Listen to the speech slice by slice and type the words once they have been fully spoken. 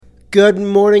Good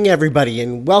morning, everybody,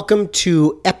 and welcome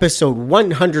to episode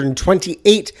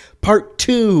 128, part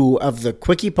 2 of the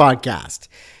Quickie Podcast.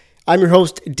 I'm your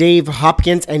host, Dave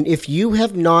Hopkins, and if you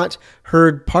have not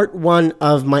heard part 1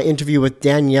 of my interview with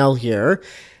Danielle here,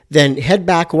 then head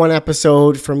back one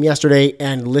episode from yesterday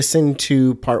and listen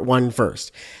to part 1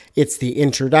 first. It's the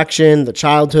introduction, the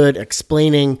childhood,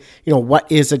 explaining, what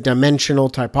is a dimensional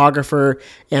typographer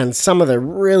and some of the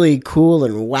really cool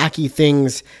and wacky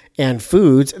things and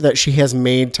foods that she has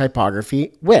made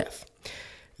typography with.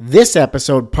 This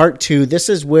episode, part 2, this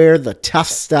is where the tough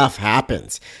stuff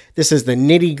happens. This is the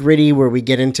nitty-gritty where we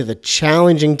get into the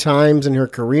challenging times in her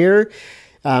career.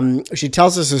 She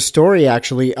tells us a story,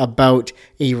 actually, about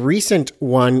a recent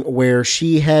one where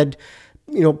she had,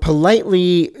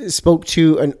 politely spoke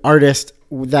to an artist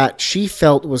that she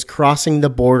felt was crossing the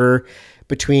border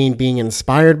between being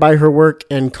inspired by her work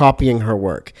and copying her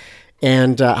work,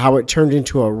 and how it turned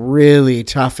into a really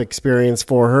tough experience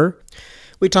for her.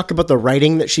 We talk about the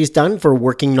writing that she's done for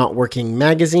WorkingNotWorking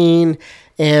Magazine,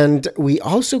 and we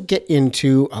also get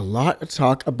into a lot of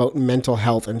talk about mental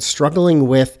health and struggling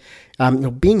with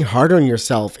being hard on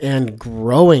yourself and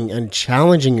growing and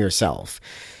challenging yourself.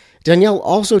 Danielle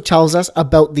also tells us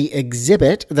about the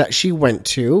exhibit that she went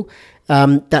to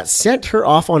that sent her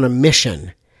off on a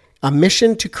mission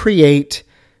to create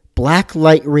black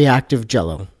light reactive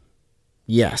Jello.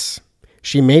 Yes,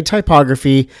 she made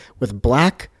typography with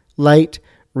black light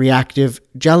reactive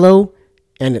Jello,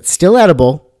 and it's still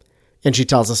edible, and she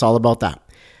tells us all about that.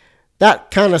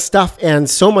 That kind of stuff and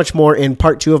so much more in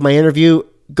part 2 of my interview.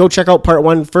 Go check out part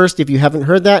 1 first if you haven't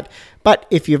heard that, but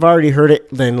if you've already heard it,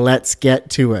 then let's get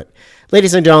to it.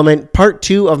 Ladies and gentlemen, part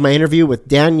 2 of my interview with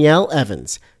Danielle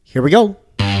Evans. Here we go.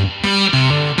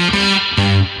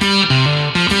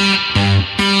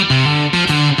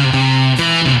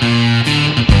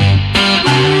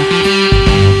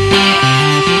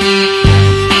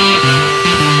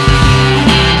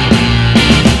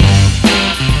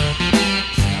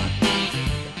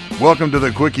 Welcome to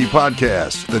the Quickie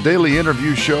Podcast, the daily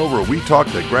interview show where we talk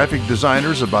to graphic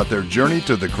designers about their journey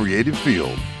to the creative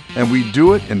field. And we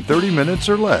do it in 30 minutes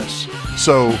or less.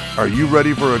 So, are you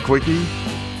ready for a Quickie?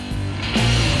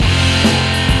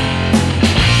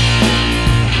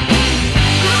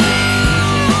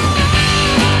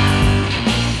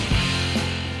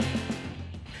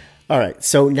 All right,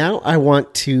 so now I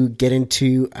want to get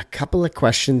into a couple of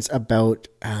questions about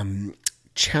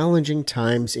challenging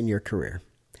times in your career.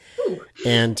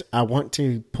 And I want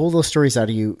to pull those stories out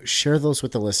of you, share those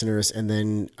with the listeners, and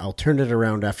then I'll turn it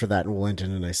around after that and we'll end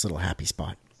in a nice little happy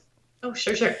spot. Oh,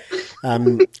 sure.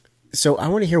 So I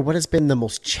want to hear what has been the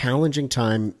most challenging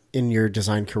time in your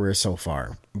design career so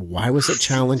far. Why was it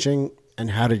challenging and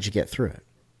how did you get through it?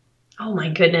 Oh, my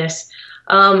goodness.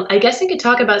 I guess I could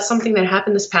talk about something that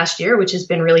happened this past year, which has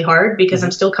been really hard because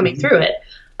I'm still coming through it.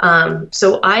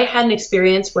 So I had an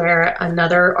experience where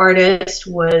another artist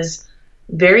was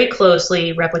very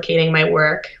closely replicating my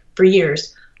work for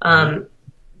years.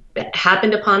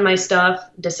 Happened upon my stuff,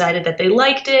 decided that they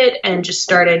liked it, and just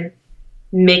started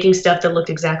making stuff that looked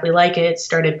exactly like it,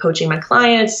 started poaching my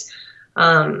clients,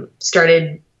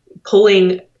 started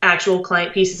pulling actual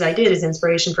client pieces I did as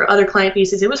inspiration for other client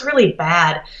pieces. It was really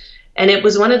bad. And it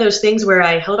was one of those things where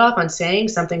I held off on saying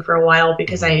something for a while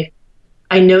because I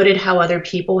noted how other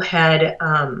people had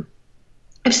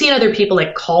I've seen other people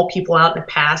call people out in the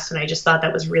past, and I just thought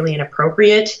that was really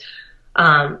inappropriate.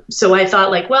 So I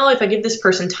thought well, if I give this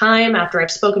person time after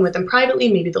I've spoken with them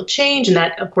privately, maybe they'll change. And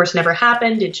that, of course, never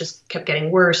happened. It just kept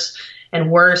getting worse and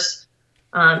worse.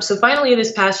 So finally,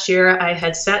 this past year, I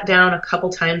had sat down a couple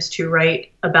times to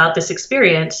write about this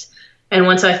experience. And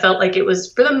once I felt like it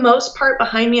was, for the most part,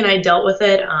 behind me and I dealt with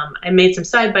it, I made some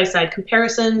side-by-side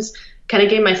comparisons, kind of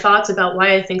gave my thoughts about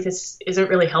why I think this isn't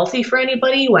really healthy for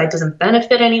anybody, why it doesn't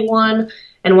benefit anyone,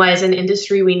 and why as an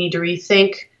industry we need to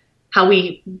rethink how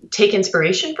we take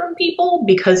inspiration from people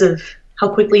because of how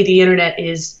quickly the internet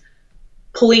is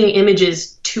pulling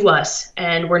images to us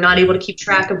and we're not able to keep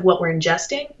track of what we're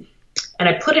ingesting. And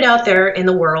I put it out there in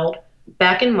the world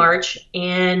back in March,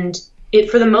 and it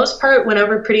for the most part went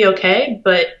over pretty okay,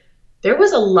 but there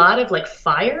was a lot of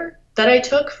fire that I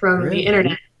took from the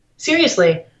internet.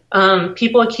 Seriously.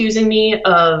 People accusing me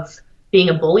of being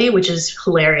a bully, which is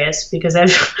hilarious because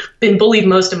I've been bullied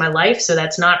most of my life, so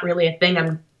that's not really a thing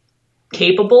I'm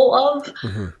capable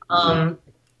of.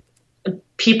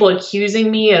 People accusing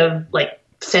me of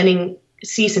sending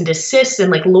cease and desist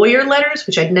and lawyer letters,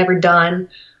 which I'd never done.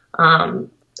 And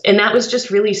that was just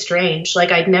really strange.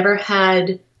 I'd never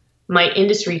had my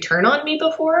industry turn on me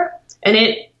before, and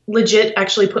it legit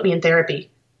actually put me in therapy.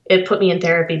 It put me in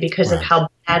therapy because of how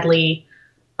badly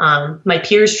My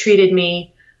peers treated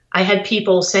me. I had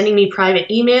people sending me private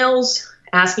emails,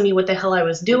 asking me what the hell I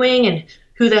was doing and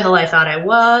who the hell I thought I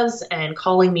was, and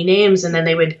calling me names. And then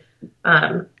they would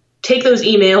take those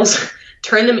emails,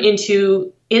 turn them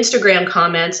into Instagram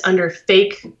comments under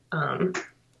fake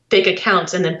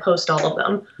accounts, and then post all of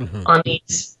them on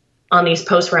these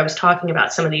posts where I was talking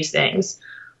about some of these things.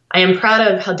 I am proud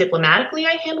of how diplomatically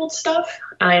I handled stuff.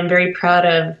 I am very proud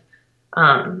of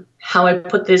how I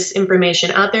put this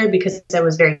information out there, because I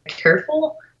was very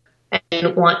careful. I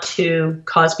didn't want to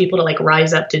cause people to like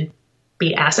rise up to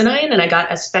be asinine. And I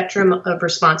got a spectrum of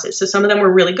responses. So some of them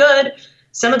were really good.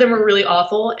 Some of them were really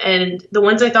awful. And the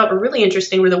ones I thought were really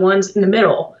interesting were the ones in the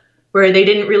middle, where they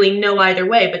didn't really know either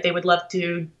way, but they would love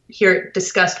to hear it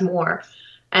discussed more.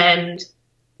 And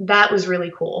that was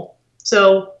really cool.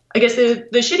 So I guess the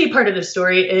shitty part of the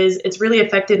story is it's really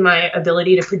affected my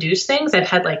ability to produce things. I've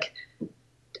had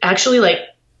actually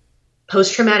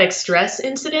post-traumatic stress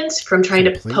incidents from trying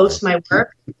to post my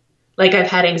work. Like I've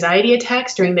had anxiety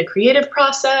attacks during the creative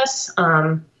process,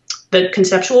 the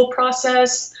conceptual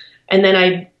process, and then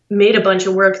I made a bunch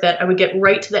of work that I would get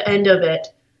right to the end of it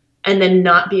and then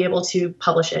not be able to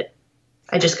publish it.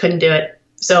 I just couldn't do it.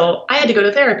 So I had to go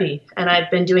to therapy, and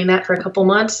I've been doing that for a couple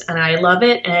months, and I love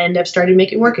it, and I've started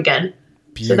making work again.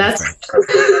 Beautiful. So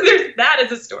that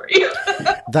is a story.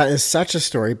 That is such a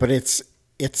story, but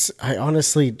I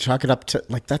honestly chalk it up to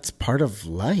that's part of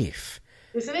life.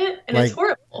 Isn't it? And it's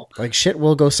horrible. Like shit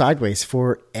will go sideways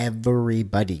for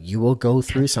everybody. You will go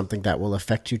through something that will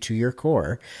affect you to your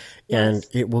core, and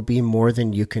it will be more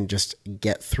than you can just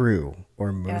get through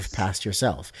or move past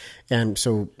yourself. And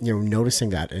so, noticing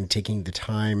that and taking the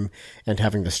time and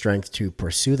having the strength to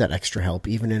pursue that extra help,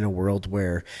 even in a world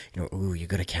where, you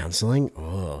go to counseling,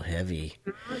 heavy.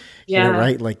 Yeah.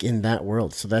 Right? Like in that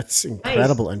world. So that's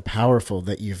incredible and powerful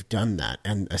that you've done that.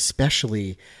 And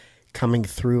especially coming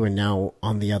through and now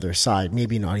on the other side,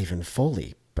 maybe not even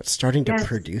fully, but starting to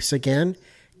produce again.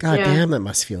 God damn, it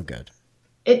must feel good.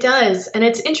 It does. And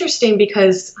it's interesting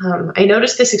because I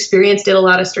noticed this experience did a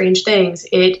lot of strange things.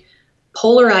 It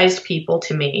polarized people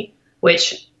to me,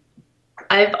 which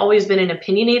I've always been an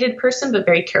opinionated person, but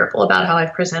very careful about how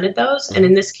I've presented those. And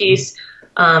in this case,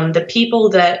 the people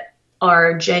that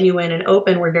are genuine and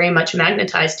open were very much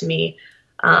magnetized to me.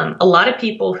 A lot of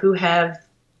people who have,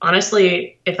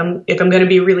 honestly, if I'm going to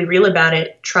be really real about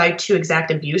it, tried to exact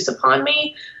abuse upon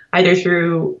me, either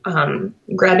through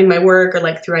grabbing my work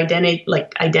or through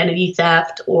identity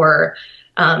theft or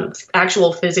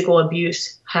actual physical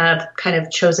abuse, have kind of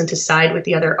chosen to side with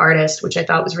the other artist, which I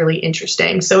thought was really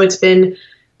interesting. So it's been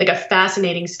a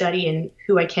fascinating study in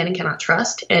who I can and cannot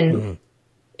trust. And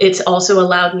it's also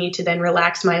allowed me to then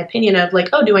relax my opinion of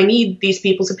do I need these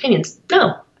people's opinions?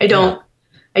 No, I don't. Yeah.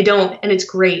 I don't. And it's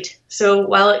great. So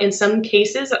while in some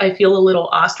cases I feel a little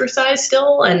ostracized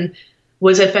still and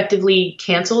was effectively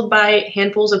canceled by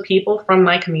handfuls of people from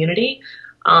my community,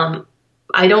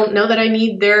 I don't know that I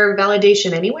need their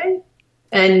validation anyway.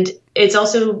 And it's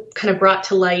also kind of brought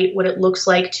to light what it looks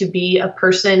like to be a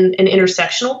person, an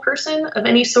intersectional person of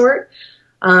any sort.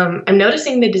 I'm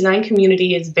noticing the design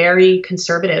community is very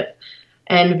conservative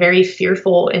and very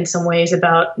fearful in some ways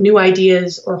about new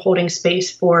ideas or holding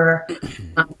space for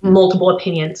multiple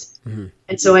opinions.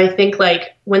 And so I think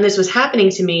when this was happening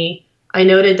to me, I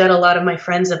noted that a lot of my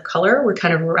friends of color were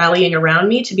kind of rallying around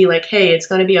me to be hey, it's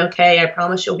going to be okay. I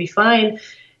promise you'll be fine.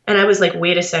 And I was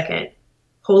wait a second.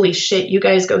 Holy shit, you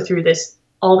guys go through this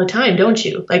all the time, don't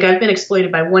you? I've been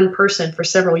exploited by one person for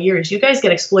several years. You guys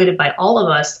get exploited by all of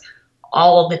us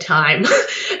all of the time.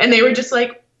 And they were just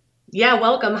yeah,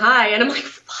 welcome, hi. And I'm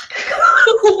fuck,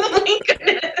 oh my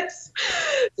goodness.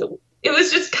 So it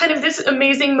was just kind of this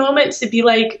amazing moment to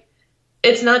be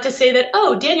it's not to say that,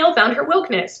 oh, Danielle found her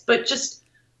wokeness, but just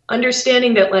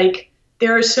understanding that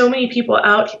there are so many people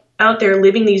out there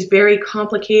living these very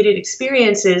complicated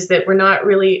experiences that we're not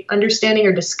really understanding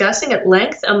or discussing at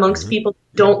length amongst people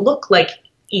who don't look like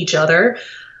each other.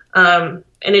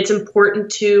 And it's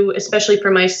important to, especially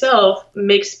for myself,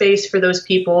 make space for those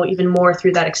people even more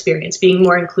through that experience, being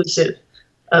more inclusive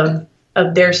of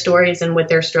their stories and what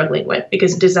they're struggling with,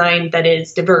 because design that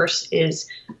is diverse is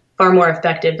far more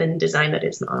effective than design that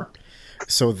is not.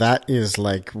 So that is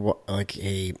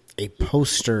a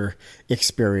poster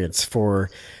experience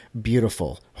for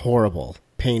beautiful, horrible,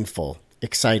 painful,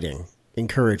 exciting,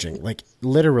 encouraging,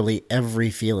 literally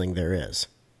every feeling there is.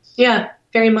 Yeah,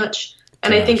 very much.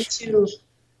 And I think too,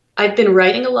 I've been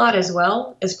writing a lot as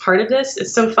well as part of this.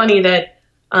 It's so funny that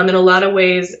in a lot of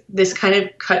ways, this kind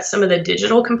of cuts some of the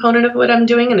digital component of what I'm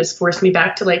doing and has forced me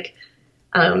back to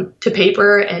to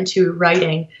paper and to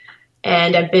writing.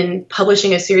 And I've been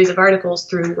publishing a series of articles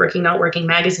through WorkingNotWorking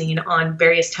Magazine on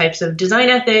various types of design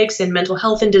ethics and mental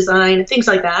health in design and things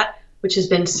like that, which has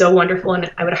been so wonderful.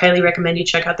 And I would highly recommend you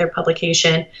check out their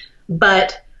publication.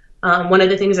 But one of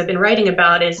the things I've been writing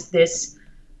about is this,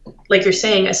 like you're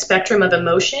saying, a spectrum of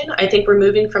emotion. I think we're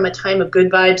moving from a time of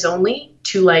good vibes only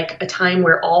to like a time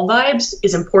where all vibes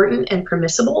is important and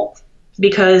permissible,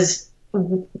 because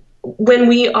when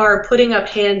we are putting up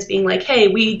hands being like, hey,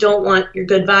 we don't want your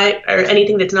good vibe or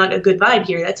anything that's not a good vibe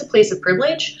here, that's a place of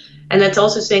privilege. And that's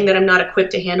also saying that I'm not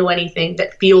equipped to handle anything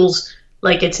that feels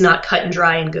like it's not cut and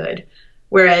dry and good.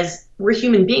 Whereas we're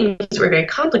human beings, we're very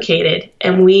complicated,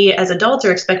 and we as adults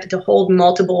are expected to hold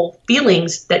multiple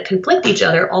feelings that conflict each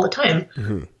other all the time.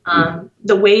 Mm-hmm.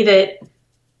 The way that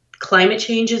climate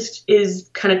change is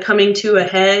kind of coming to a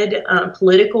head,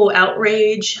 political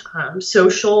outrage,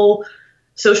 social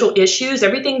issues,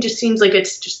 everything just seems like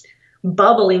it's just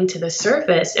bubbling to the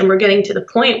surface, and we're getting to the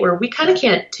point where we kind of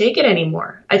can't take it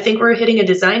anymore. I think we're hitting a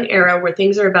design era where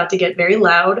things are about to get very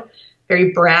loud,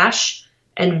 very brash,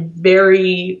 and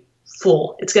very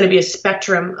full. It's going to be a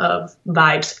spectrum of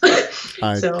vibes.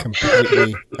 I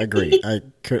completely agree.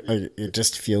 It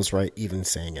just feels right even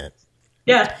saying it.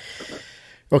 Yeah.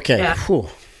 Okay. Yeah.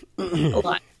 A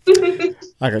lot.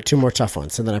 I got two more tough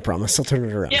ones, and then I promise I'll turn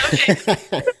it around. Yeah,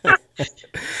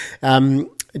 okay.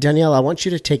 Danielle, I want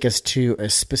you to take us to a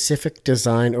specific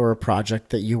design or a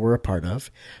project that you were a part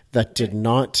of that did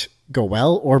not go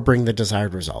well or bring the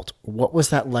desired result. What was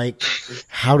that like?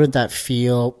 How did that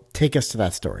feel? Take us to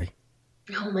that story.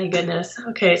 Oh my goodness.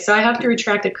 Okay, so I have to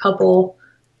retract a couple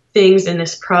things in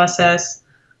this process,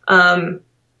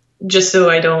 just so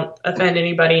I don't offend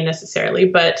anybody necessarily.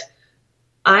 But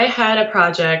I had a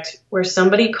project where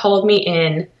somebody called me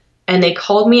in, and they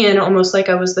called me in almost like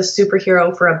I was the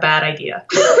superhero for a bad idea.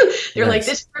 They're like,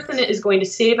 this person is going to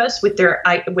save us with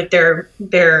their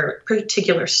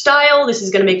particular style. This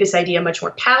is going to make this idea much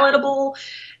more palatable.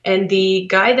 And the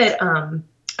guy that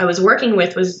I was working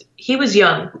with was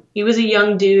young. He was a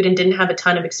young dude and didn't have a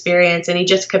ton of experience. And he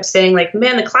just kept saying like,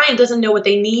 man, the client doesn't know what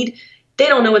they need. They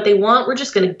don't know what they want. We're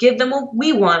just going to give them what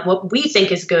we want, what we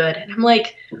think is good. And I'm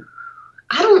like,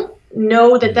 I don't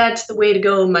know that that's the way to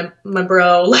go, my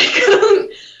bro. Like,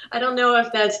 I don't know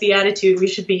if that's the attitude we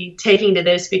should be taking to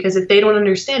this, because if they don't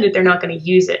understand it, they're not going to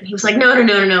use it. And he was like, no,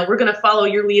 we're going to follow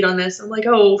your lead on this. I'm like,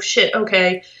 oh shit.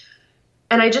 Okay.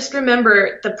 And I just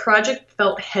remember the project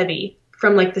felt heavy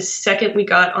from like the second we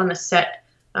got on the set.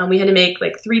 We had to make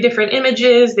like 3 different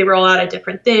images. They were all out of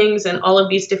different things, and all of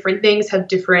these different things have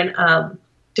different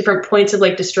points of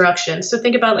like destruction. So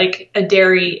think about like a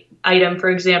dairy item, for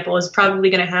example, is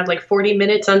probably going to have like 40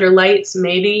 minutes under lights,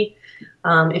 maybe,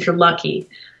 if you're lucky.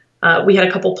 We had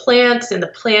a couple plants, and the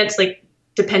plants, like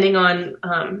depending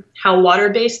on how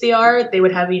water-based they are, they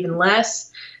would have even less.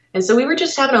 And so we were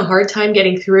just having a hard time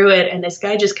getting through it. And this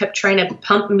guy just kept trying to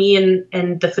pump me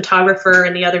and the photographer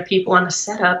and the other people on the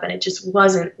setup. And it just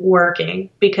wasn't working,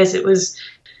 because it was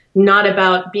not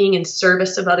about being in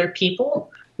service of other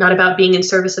people, not about being in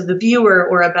service of the viewer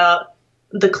or about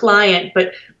the client,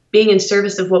 but being in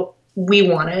service of what we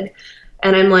wanted.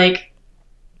 And I'm like,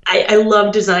 I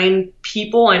love design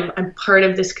people. I'm part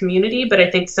of this community, but I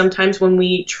think sometimes when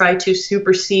we try to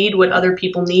supersede what other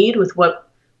people need with what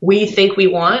we think we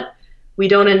want, we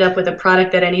don't end up with a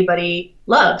product that anybody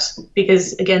loves,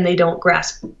 because again, they don't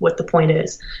grasp what the point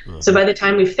is. Mm-hmm. So by the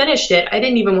time we finished it, I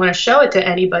didn't even want to show it to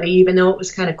anybody, even though it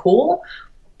was kind of cool,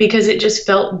 because it just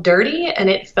felt dirty, and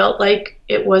it felt like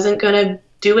it wasn't going to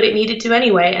do what it needed to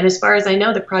anyway. And as far as I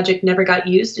know, the project never got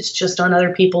used. It's just on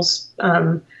other people's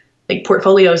like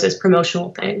portfolios as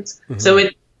promotional things. Mm-hmm. So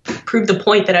it proved the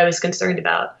point that I was concerned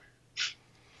about.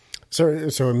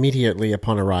 So immediately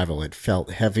upon arrival, it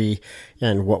felt heavy,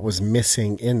 and what was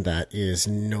missing in that is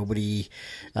nobody,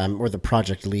 or the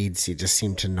project leads, you just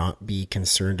seem to not be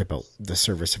concerned about the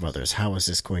service of others. How is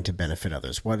this going to benefit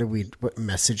others? What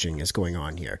messaging is going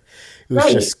on here? It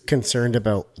was just concerned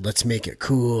about, let's make it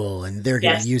cool, and they're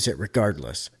going to use it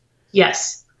regardless.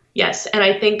 Yes. And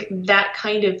I think that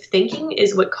kind of thinking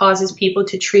is what causes people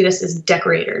to treat us as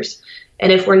decorators.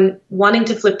 And if we're wanting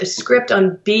to flip the script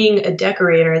on being a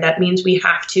decorator, that means we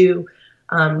have to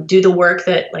do the work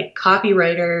that like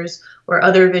copywriters or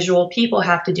other visual people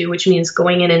have to do, which means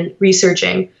going in and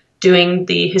researching, doing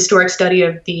the historic study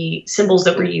of the symbols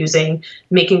that we're using,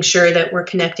 making sure that we're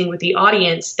connecting with the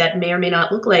audience that may or may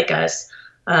not look like us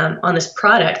on this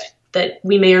product that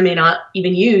we may or may not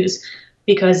even use,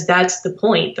 because that's the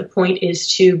point. The point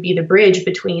is to be the bridge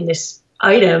between this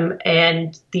item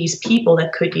and these people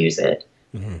that could use it.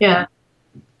 Mm-hmm. Yeah.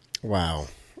 Wow.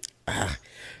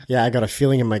 Yeah, I got a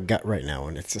feeling in my gut right now,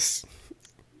 and it's just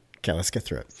Okay, let's get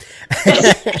through it.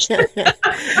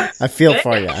 I feel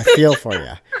for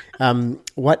you.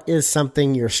 What is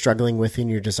something you're struggling with in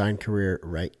your design career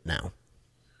right now?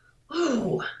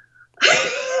 Oh,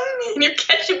 you're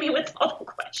catching me with all the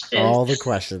questions. All the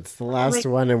questions. The last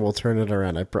one, and we'll turn it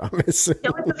around, I promise. No,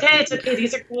 it's okay. It's okay.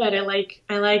 These are good. I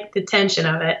like the tension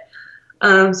of it.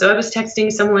 So I was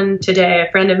texting someone today,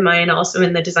 a friend of mine also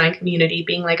in the design community,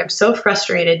 being like, I'm so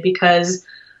frustrated because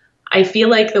I feel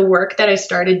like the work that I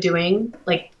started doing,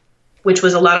 like, which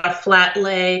was a lot of flat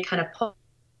lay, kind of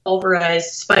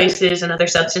pulverized spices and other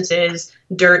substances,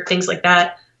 dirt, things like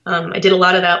that. I did a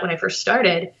lot of that when I first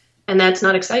started, and that's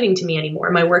not exciting to me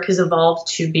anymore. My work has evolved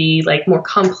to be like more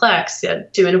complex,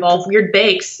 to involve weird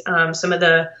bakes. Some of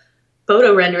the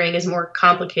photo rendering is more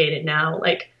complicated now.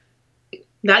 Like,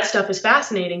 that stuff is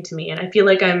fascinating to me, and I feel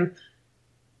like I'm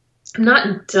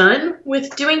not done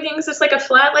with doing things as like a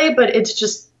flat lay, but it's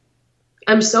just,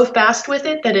 I'm so fast with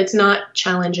it that it's not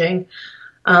challenging.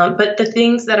 But the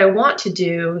things that I want to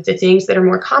do, the things that are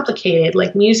more complicated,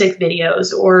 like music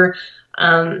videos, or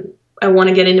I want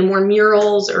to get into more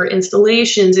murals or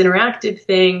installations, interactive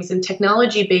things, and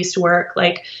technology-based work,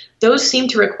 like those seem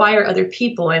to require other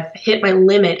people. I've hit my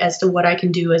limit as to what I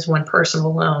can do as one person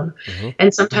alone. Mm-hmm.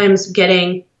 And sometimes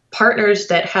getting partners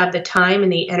that have the time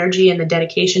and the energy and the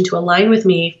dedication to align with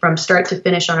me from start to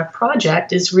finish on a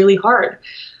project is really hard.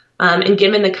 And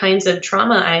given the kinds of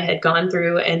trauma I had gone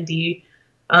through and the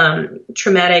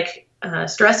traumatic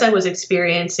stress I was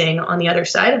experiencing on the other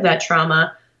side of that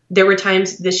trauma, there were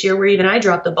times this year where even I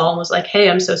dropped the ball and was like, hey,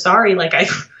 I'm so sorry. Like,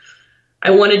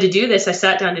 I wanted to do this. I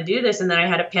sat down to do this, and then I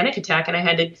had a panic attack, and I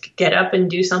had to get up and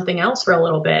do something else for a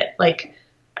little bit. Like,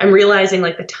 I'm realizing,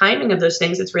 like, the timing of those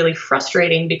things, it's really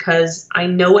frustrating because I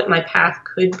know what my path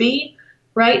could be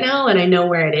right now, and I know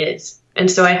where it is. And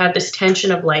so I have this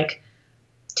tension of, like,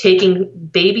 taking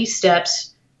baby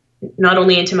steps, not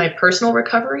only into my personal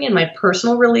recovery and my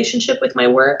personal relationship with my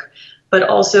work, but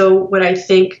also what I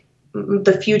think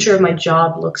the future of my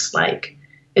job looks like.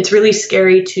 It's really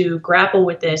scary to grapple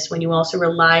with this when you also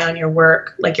rely on your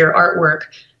work, like your artwork,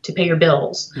 to pay your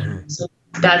bills. Mm-hmm. So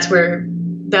that's where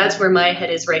my head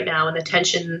is right now. And the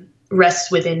tension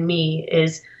rests within me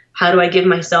is, how do I give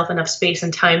myself enough space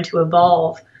and time to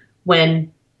evolve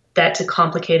when that's a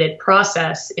complicated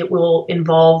process? It will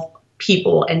involve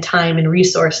people and time and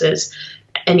resources,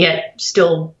 and yet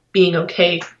still being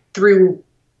okay through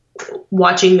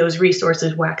watching those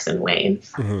resources wax and wane.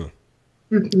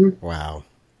 Mm-hmm. Mm-hmm. Wow.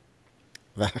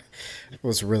 That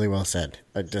was really well said.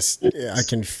 I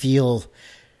can feel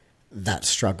that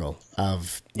struggle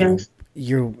of, in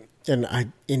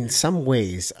some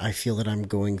ways, I feel that I'm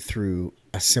going through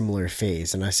a similar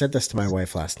phase. And I said this to my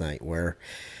wife last night where,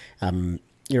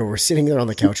 we're sitting there on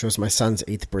the couch. It was my son's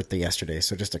 8th birthday yesterday.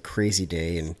 So just a crazy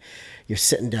day. And you're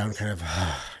sitting down kind of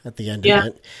at the end of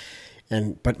it.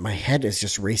 But my head is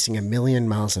just racing a million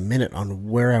miles a minute on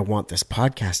where I want this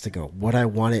podcast to go, what I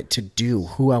want it to do,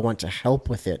 who I want to help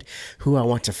with it, who I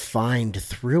want to find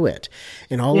through it,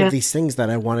 and all of these things that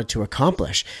I wanted to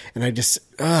accomplish. And I just,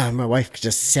 my wife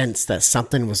just sensed that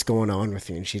something was going on with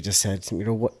me. And she just said,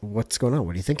 what's going on?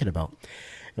 What are you thinking about?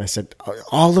 And I said,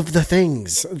 all of the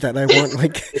things that I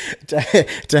want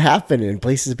to happen and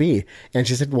places to be. And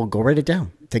she said, well, go write it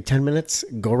down. Take 10 minutes,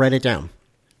 go write it down.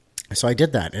 So I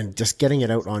did that, and just getting it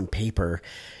out on paper,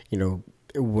 it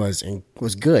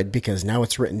was good because now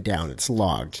it's written down, it's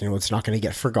logged. It's not going to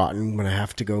get forgotten when I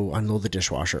have to go unload the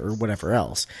dishwasher or whatever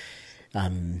else.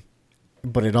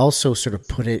 But it also sort of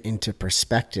put it into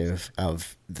perspective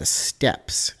of the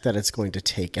steps that it's going to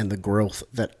take and the growth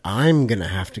that I'm going to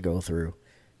have to go through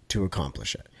to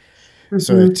accomplish it.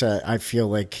 Mm-hmm. So I feel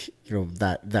like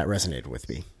that resonated with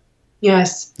me.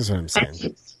 Yes, that's what I'm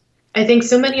saying. I think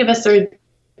so many of us are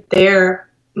there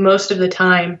most of the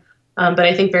time, but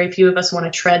I think very few of us want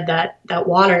to tread that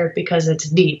water because it's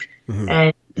deep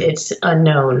and it's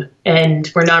unknown, and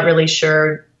we're not really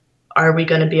sure, are we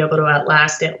going to be able to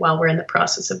outlast it while we're in the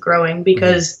process of growing?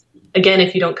 Because again,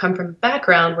 if you don't come from a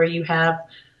background where you have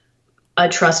a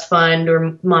trust fund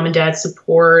or mom and dad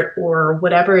support or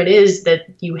whatever it is that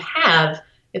you have,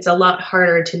 it's a lot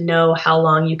harder to know how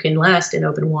long you can last in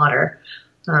open water.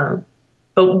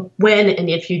 But when and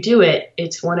if you do it,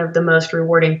 it's one of the most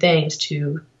rewarding things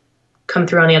to come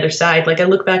through on the other side. Like, I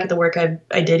look back at the work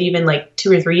I did even like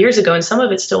 2 or 3 years ago, and some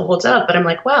of it still holds up, but I'm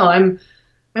like, wow, I'm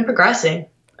progressing.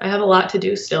 I have a lot to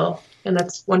do still, and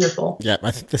that's wonderful. Yeah,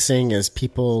 I think the saying is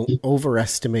people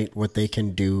overestimate what they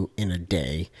can do in a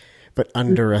day, but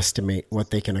underestimate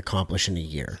what they can accomplish in a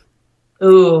year.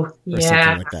 Ooh, or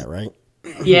something like that, right?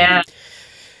 Yeah.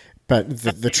 But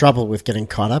the trouble with getting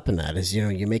caught up in that is,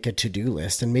 you make a to-do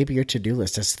list and maybe your to-do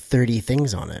list has 30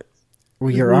 things on it.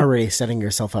 Well, you're already setting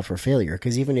yourself up for failure,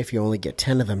 because even if you only get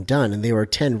 10 of them done and they were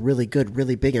 10 really good,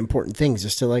 really big, important things, you're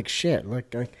still like, shit,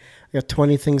 like I got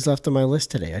 20 things left on my list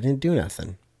today. I didn't do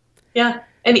nothing. Yeah.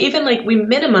 And even like we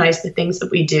minimize the things that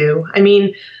we do. I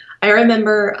mean, I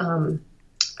remember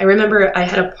I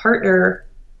had a partner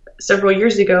several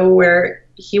years ago where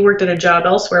he worked at a job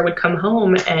elsewhere, would come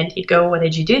home and he'd go, "What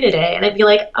did you do today?" And I'd be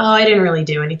like, "Oh, I didn't really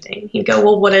do anything." He'd go,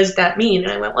 "Well, what does that mean?"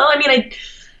 And I went, "Well, I mean,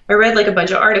 I read like a bunch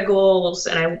of articles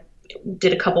and I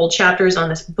did a couple of chapters on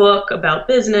this book about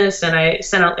business, and I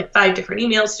sent out like 5 different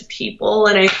emails to people,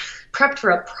 and I prepped for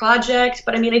a project,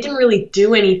 but I mean, I didn't really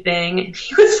do anything." And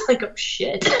he was like, "Oh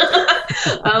shit."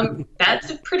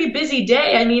 That's a pretty busy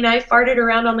day. I mean, I farted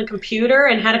around on the computer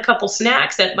and had a couple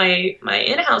snacks at my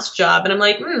in-house job. And I'm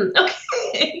like,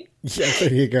 okay. Yeah,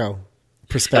 there you go.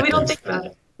 Perspective. And we don't think about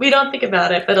it. We don't think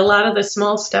about it, but a lot of the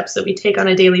small steps that we take on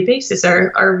a daily basis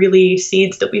are really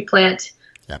seeds that we plant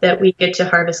that we get to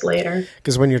harvest later.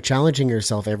 Because when you're challenging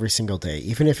yourself every single day,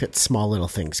 even if it's small little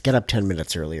things, get up 10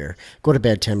 minutes earlier, go to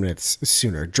bed 10 minutes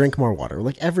sooner, drink more water,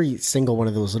 like every single one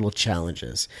of those little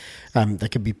challenges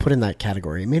that could be put in that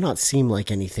category. It may not seem like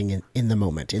anything in the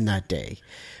moment, in that day.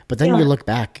 But then you look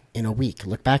back in a week,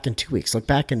 look back in 2 weeks, look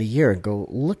back in a year and go,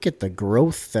 look at the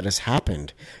growth that has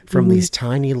happened from these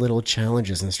tiny little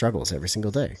challenges and struggles every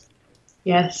single day.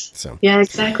 Yes. So yeah,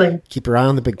 exactly. Keep your eye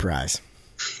on the big prize.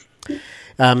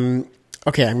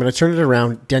 Okay, I'm going to turn it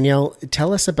around. Danielle,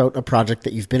 tell us about a project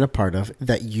that you've been a part of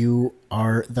that you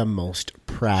are the most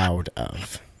proud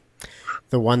of.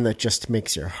 The one that just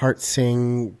makes your heart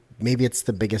sing. Maybe it's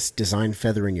the biggest design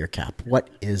feather in your cap. What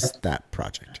is that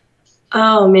project?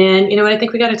 Oh, man. You know what? I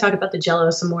think we got to talk about the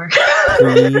Jello some more.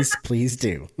 Please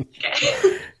do.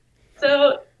 Okay.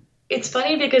 So it's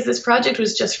funny because this project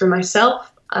was just for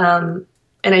myself. And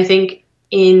I think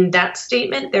in that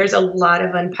statement, there's a lot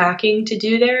of unpacking to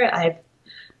do there.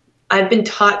 I've been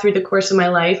taught through the course of my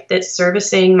life that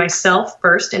servicing myself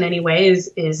first in any way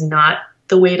is not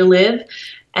the way to live.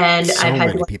 And so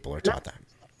many people are taught that.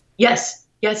 Yes.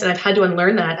 And I've had to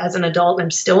unlearn that as an adult.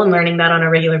 I'm still unlearning that on a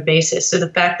regular basis. So the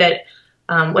fact that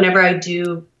whenever I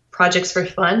do projects for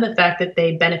fun, the fact that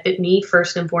they benefit me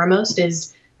first and foremost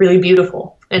is really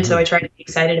beautiful. And so I try to be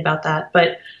excited about that.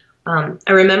 But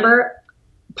I remember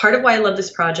part of why I love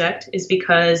this project is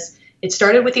because it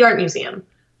started with the art museum.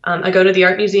 I go to the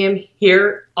art museum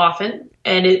here often,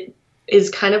 and it is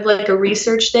kind of like a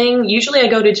research thing. Usually I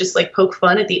go to just like poke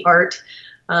fun at the art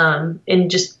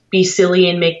and just be silly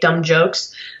and make dumb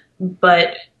jokes.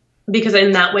 But because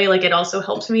in that way, like, it also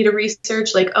helps me to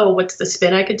research, like, oh, what's the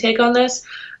spin I could take on this?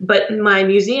 But my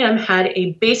museum had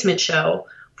a basement show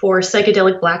for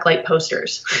psychedelic blacklight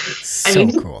posters.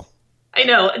 Cool. I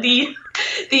know.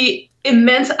 The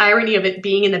immense irony of it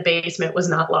being in the basement was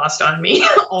not lost on me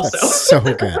also. That's so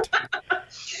good.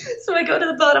 So I go to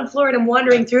the bottom floor and I'm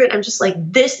wandering through it. And I'm just like,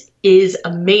 this is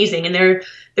amazing. And there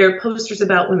are posters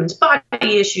about women's body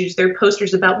issues. There are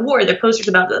posters about war. There are posters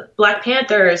about the Black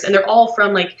Panthers. And they're all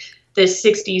from like the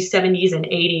 60s, 70s, and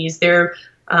 80s. They're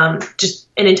just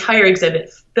an entire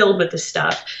exhibit filled with this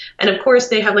stuff. And of course,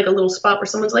 they have like a little spot where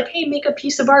someone's like, hey, make a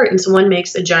piece of art. And someone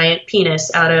makes a giant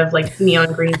penis out of like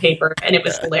neon green paper. And it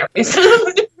was hilarious.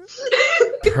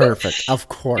 Perfect. Of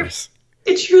course.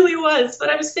 It truly was. But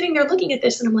I was sitting there looking at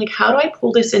this and I'm like, how do I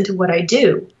pull this into what I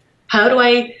do? How do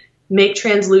I make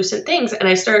translucent things? And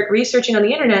I start researching on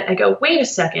the internet. I go, wait a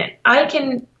second. I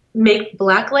can make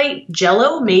blacklight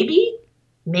Jello, maybe?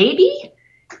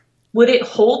 Would it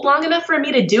hold long enough for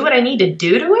me to do what I need to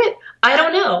do to it? I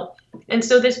don't know. And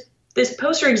so this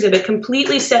poster exhibit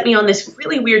completely set me on this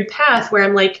really weird path where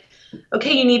I'm like,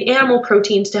 okay, you need animal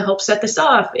proteins to help set this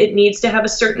off. It needs to have a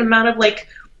certain amount of like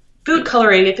food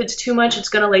coloring. If it's too much, it's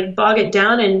going to like bog it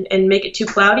down and make it too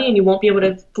cloudy and you won't be able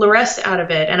to fluoresce out of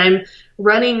it. And I'm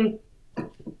running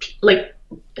like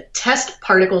test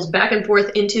particles back and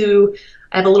forth into,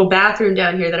 I have a little bathroom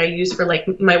down here that I use for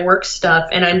like my work stuff.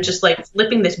 And I'm just like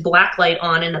flipping this black light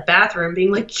on in the bathroom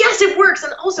being like, yes, it works.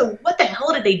 And also, what the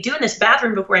hell did they do in this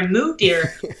bathroom before I moved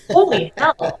here? Holy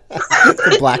hell.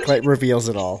 The black light reveals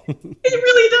it all. It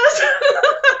really does.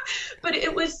 But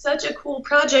it was such a cool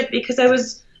project because I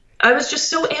was just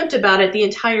so amped about it the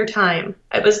entire time.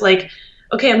 I was like,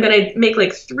 okay, I'm going to make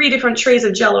like 3 different trays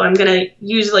of Jello. I'm going to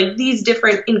use like these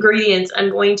different ingredients. I'm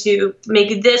going to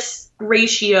make this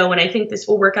ratio, and I think this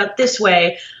will work out this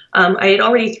way. I had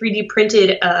already 3D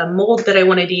printed a mold that I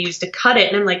wanted to use to cut it.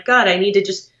 And I'm like, God, I need to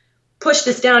just push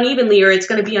this down evenly or it's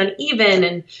going to be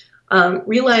uneven.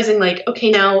 realizing like,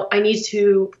 okay, now I need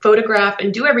to photograph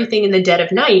and do everything in the dead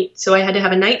of night. So I had to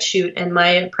have a night shoot, and my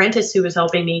apprentice who was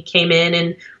helping me came in,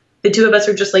 and the two of us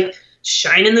were just like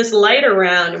shining this light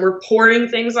around, and we're pouring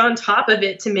things on top of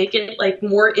it to make it like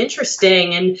more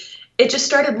interesting. And it just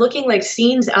started looking like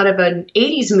scenes out of an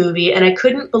 80s movie, and I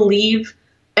couldn't believe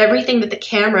everything that the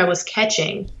camera was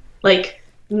catching. Like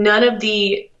none of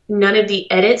the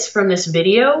edits from this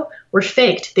video were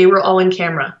faked. They were all in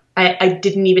camera. I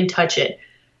didn't even touch it.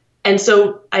 And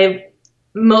so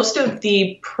most of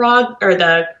the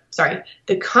concept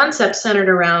centered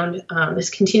around this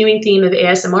continuing theme of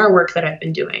ASMR work that I've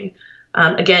been doing.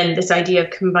 Again, this idea of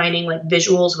combining like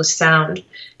visuals with sound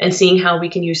and seeing how we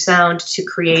can use sound to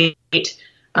create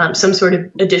some sort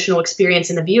of additional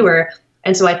experience in the viewer.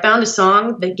 And so I found a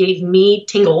song that gave me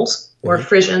tingles, or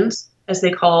frissions, as they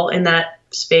call in that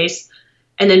space,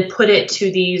 and then put it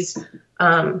to these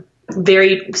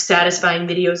very satisfying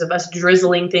videos of us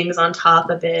drizzling things on top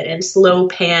of it and slow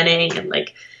panning and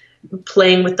like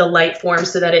playing with the light form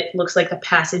so that it looks like the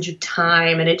passage of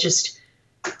time. And it just,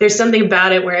 there's something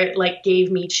about it where it like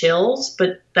gave me chills,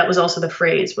 but that was also the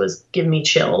phrase, was give me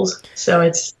chills.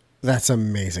 So that's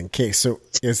amazing. Okay. So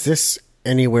is this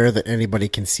anywhere that anybody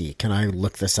can see? Can I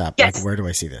look this up? Yes. Like, where do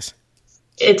I see this?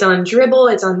 It's on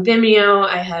Dribbble. It's on Vimeo.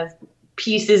 I have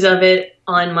pieces of it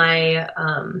on my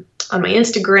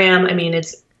Instagram. I mean,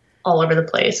 it's all over the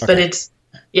place, but it's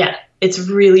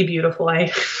really beautiful.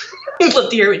 I'd love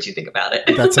to hear what you think about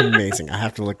it. That's amazing. I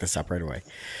have to look this up right away.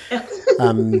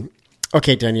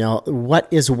 Okay, Danielle, what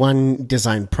is one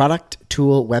design product,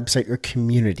 tool, website, or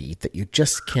community that you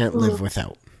just can't live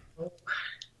without?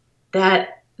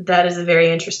 That is a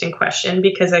very interesting question,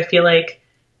 because I feel like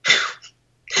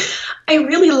I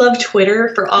really love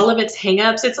Twitter for all of its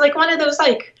hangups. It's like one of those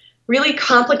like really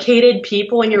complicated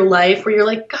people in your life where you're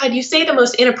like, God, you say the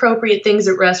most inappropriate things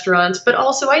at restaurants, but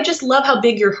also I just love how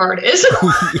big your heart is.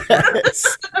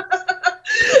 Yes.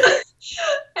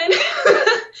 And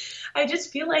I just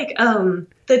feel like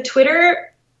the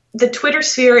Twitter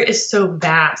sphere is so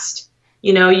vast.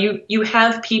 You know, you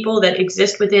have people that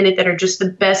exist within it that are just the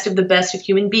best of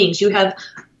human beings. You have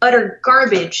utter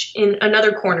garbage in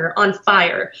another corner on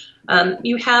fire.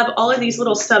 You have all of these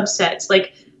little subsets.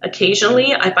 Like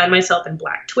occasionally I find myself in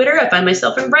Black Twitter. I find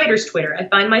myself in Writer's Twitter. I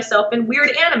find myself in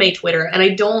weird anime Twitter. And I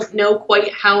don't know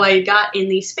quite how I got in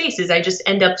these spaces. I just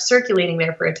end up circulating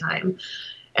there for a time.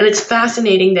 And it's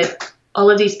fascinating that all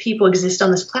of these people exist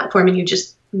on this platform and you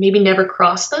just maybe never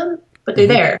cross them, but they're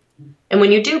there. And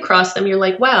when you do cross them, you're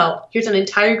like, wow, here's an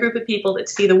entire group of people that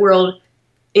see the world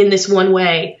in this one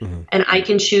way. And I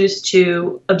can choose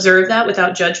to observe that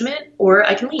without judgment, or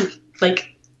I can leave.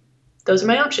 Like, those are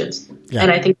my options. Yeah.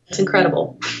 And I think that's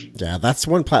incredible. Yeah, that's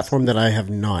one platform that I have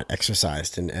not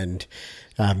exercised. And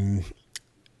I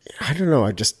don't know,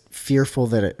 I'm just fearful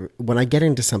that when I get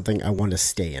into something, I want to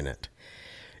stay in it.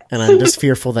 And I'm just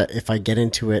fearful that if I get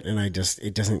into it and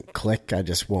it doesn't click, I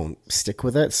just won't stick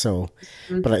with it. So,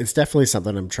 but it's definitely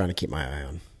something I'm trying to keep my eye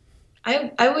on.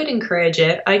 I would encourage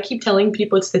it. I keep telling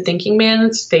people it's the Thinking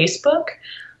Man's Facebook.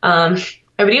 I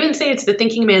would even say it's the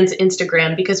Thinking Man's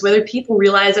Instagram, because whether people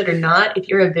realize it or not, if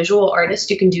you're a visual artist,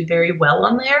 you can do very well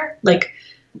on there. Like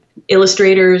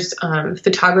illustrators,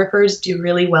 photographers do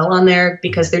really well on there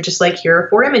because they're just like, here are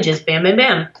 4 images, bam, bam,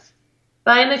 bam.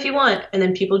 Buy them if you want. And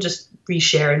then people just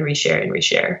reshare and reshare and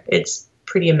reshare. It's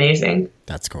pretty amazing.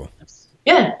 That's cool.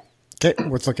 Yeah. Okay,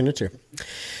 worth looking into.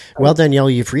 Well,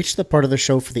 Danielle, you've reached the part of the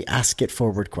show for the Ask It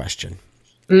Forward question.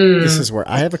 This is where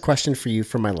I have a question for you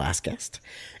from my last guest.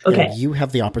 Okay. And you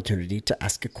have the opportunity to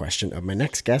ask a question of my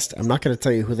next guest. I'm not going to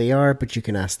tell you who they are, but you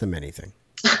can ask them anything.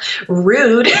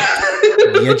 Rude.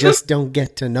 You just don't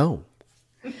get to know.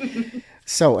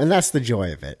 So, and that's the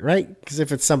joy of it, right? Because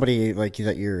if it's somebody like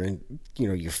that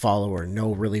you follow or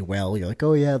know really well, you're like,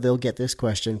 oh yeah, they'll get this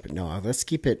question. But no, let's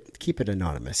keep it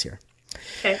anonymous here.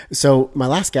 Okay. So my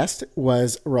last guest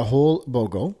was Rahul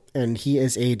Bogo, and he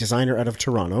is a designer out of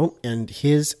Toronto, and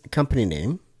his company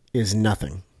name is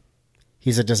Nothing.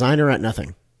 He's a designer at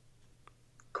Nothing.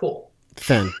 Cool.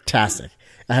 Fantastic.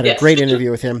 I had a great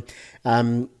interview with him.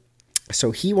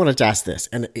 So he wanted to ask this,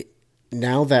 and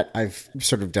now that I've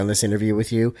sort of done this interview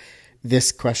with you,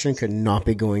 this question could not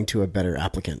be going to a better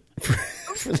applicant for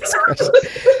this question.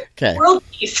 Okay. World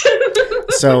peace.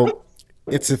 So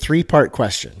it's a 3-part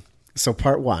question. So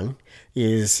part 1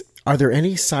 is, are there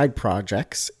any side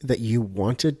projects that you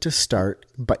wanted to start,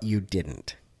 but you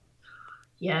didn't?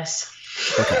 Yes.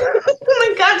 Okay. Oh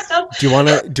my God, stop. Do you want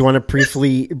to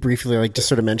briefly like just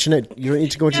sort of mention it? You don't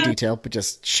need to go into detail, but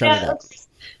just shut it up.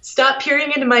 Stop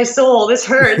peering into my soul. This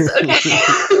hurts. Okay.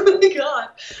 Oh my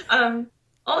God.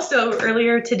 Also,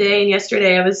 earlier today and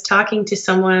yesterday, I was talking to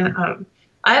someone.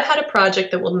 I've had a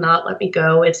project that will not let me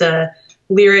go. It's a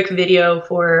lyric video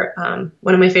for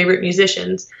one of my favorite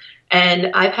musicians,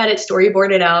 and I've had it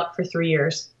storyboarded out for 3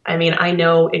 years. I mean, I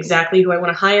know exactly who I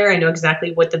want to hire. I know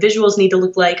exactly what the visuals need to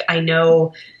look like. I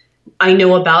know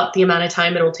about the amount of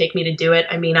time it'll take me to do it.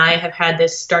 I mean, I have had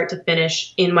this start to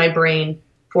finish in my brain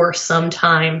for some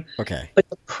time. Okay. But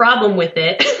the problem with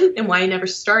it and why I never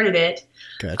started it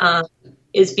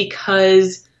is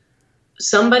because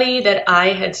somebody that I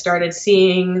had started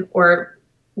seeing or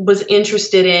was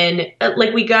interested in,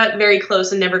 like, we got very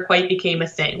close and never quite became a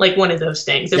thing. Like one of those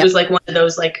things. It was like one of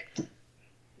those, like,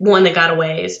 one that got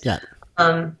aways. Yeah.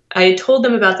 I told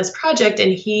them about this project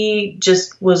and he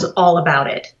just was all about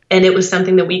it. And it was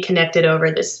something that we connected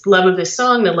over, this love of this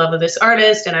song, the love of this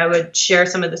artist. And I would share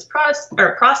some of this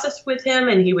process with him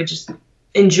and he would just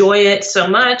enjoy it so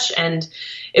much. And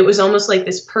it was almost like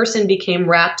this person became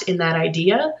wrapped in that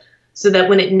idea so that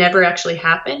when it never actually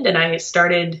happened, and I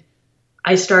started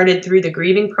through the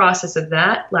grieving process of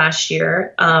that last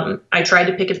year. I tried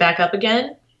to pick it back up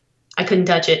again. I couldn't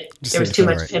touch it. There was too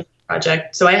much to the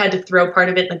project. So I had to throw part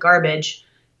of it in the garbage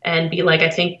and be like, I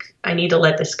think I need to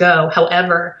let this go.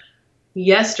 However,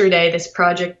 yesterday, this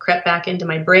project crept back into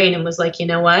my brain and was like, you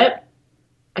know what?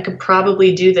 I could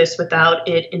probably do this without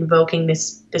it invoking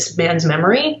this man's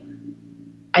memory.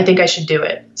 I think I should do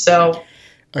it. So,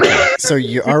 okay. So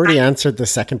you already answered the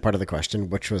second part of the question,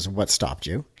 which was what stopped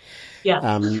you.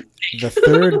 Yeah. The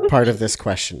third part of this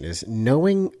question is,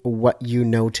 knowing what you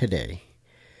know today,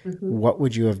 what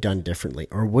would you have done differently,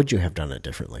 or would you have done it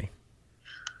differently?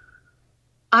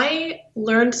 I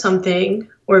learned something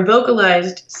or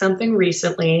vocalized something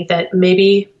recently that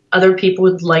maybe other people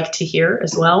would like to hear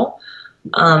as well.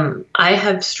 I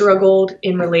have struggled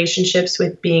in relationships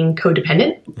with being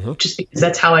codependent, just because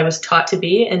that's how I was taught to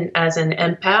be. And as an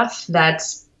empath,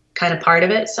 that's kind of part of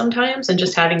it sometimes, and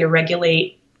just having to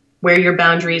regulate where your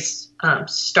boundaries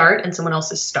start and someone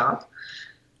else's stop.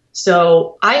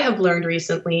 So I have learned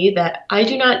recently that I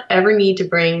do not ever need to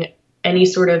bring any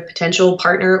sort of potential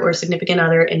partner or significant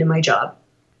other into my job.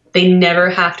 They never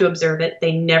have to observe it.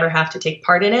 They never have to take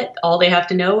part in it. All they have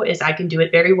to know is I can do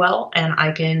it very well and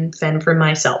I can fend for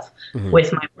myself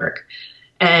with my work.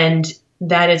 And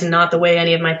that is not the way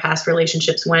any of my past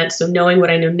relationships went. So knowing what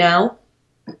I know now,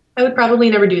 I would probably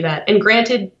never do that. And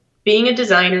granted, being a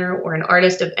designer or an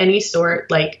artist of any sort,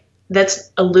 like,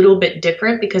 that's a little bit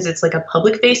different because it's like a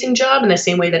public facing job in the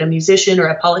same way that a musician or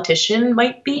a politician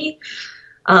might be.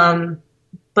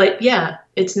 But yeah,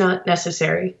 it's not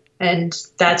necessary. And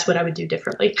that's what I would do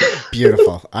differently.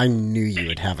 Beautiful. I knew you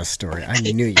would have a story. I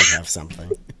knew you'd have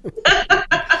something.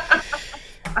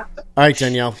 All right,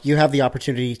 Danielle, you have the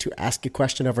opportunity to ask a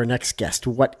question of our next guest.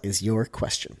 What is your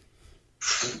question?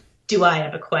 Do I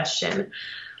have a question?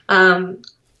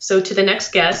 So to the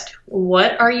next guest,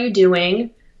 what are you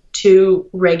doing to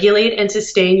regulate and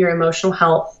sustain your emotional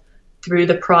health through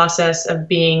the process of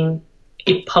being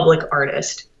a public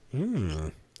artist?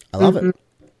 I love it.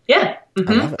 Yeah. I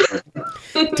love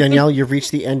it. Danielle, you've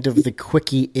reached the end of the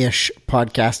Quickie-ish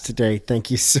podcast today. Thank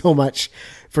you so much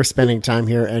for spending time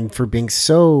here and for being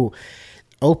so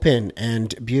open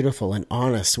and beautiful and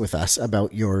honest with us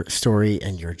about your story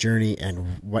and your journey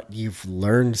and what you've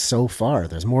learned so far.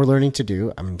 There's more learning to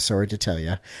do, I'm sorry to tell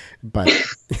you, but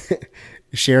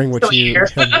sharing what you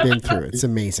have been through, it's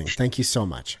amazing. Thank you so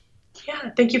much.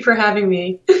 Yeah, thank you for having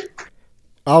me.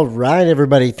 All right,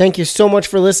 everybody. Thank you so much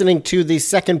for listening to the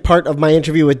second part of my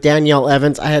interview with Danielle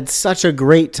Evans. I had such a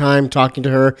great time talking to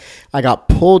her. I got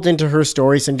pulled into her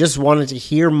stories and just wanted to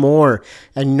hear more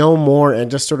and know more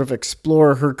and just sort of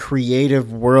explore her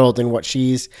creative world and what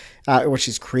she's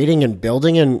creating and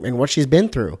building and what she's been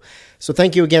through. So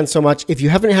thank you again so much. If you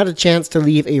haven't had a chance to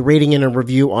leave a rating and a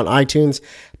review on iTunes,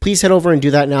 please head over and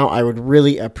do that now. I would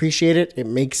really appreciate it. It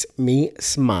makes me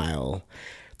smile.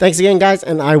 Thanks again, guys,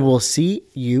 and I will see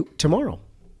you tomorrow.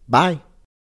 Bye.